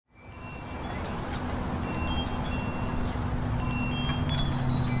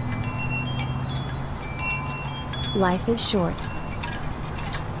Life is short.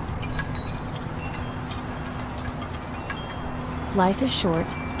 Life is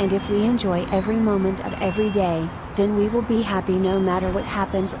short, and if we enjoy every moment of every day, then we will be happy no matter what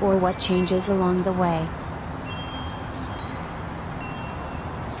happens or what changes along the way.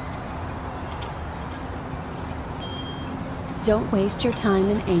 Don't waste your time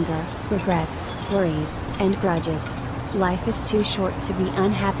in anger, regrets, worries, and grudges. Life is too short to be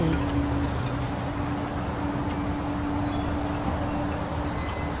unhappy.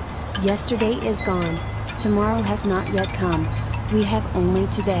 Yesterday is gone. Tomorrow has not yet come. We have only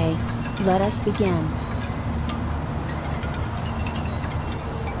today. Let us begin.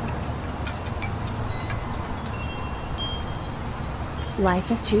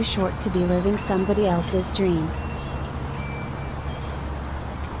 Life is too short to be living somebody else's dream.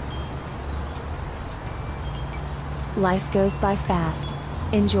 Life goes by fast.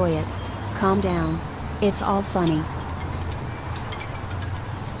 Enjoy it. Calm down. It's all funny.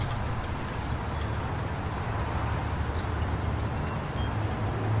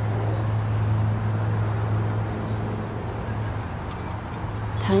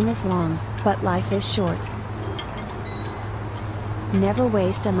 Time is long, but life is short. Never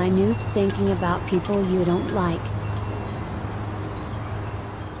waste a minute thinking about people you don't like.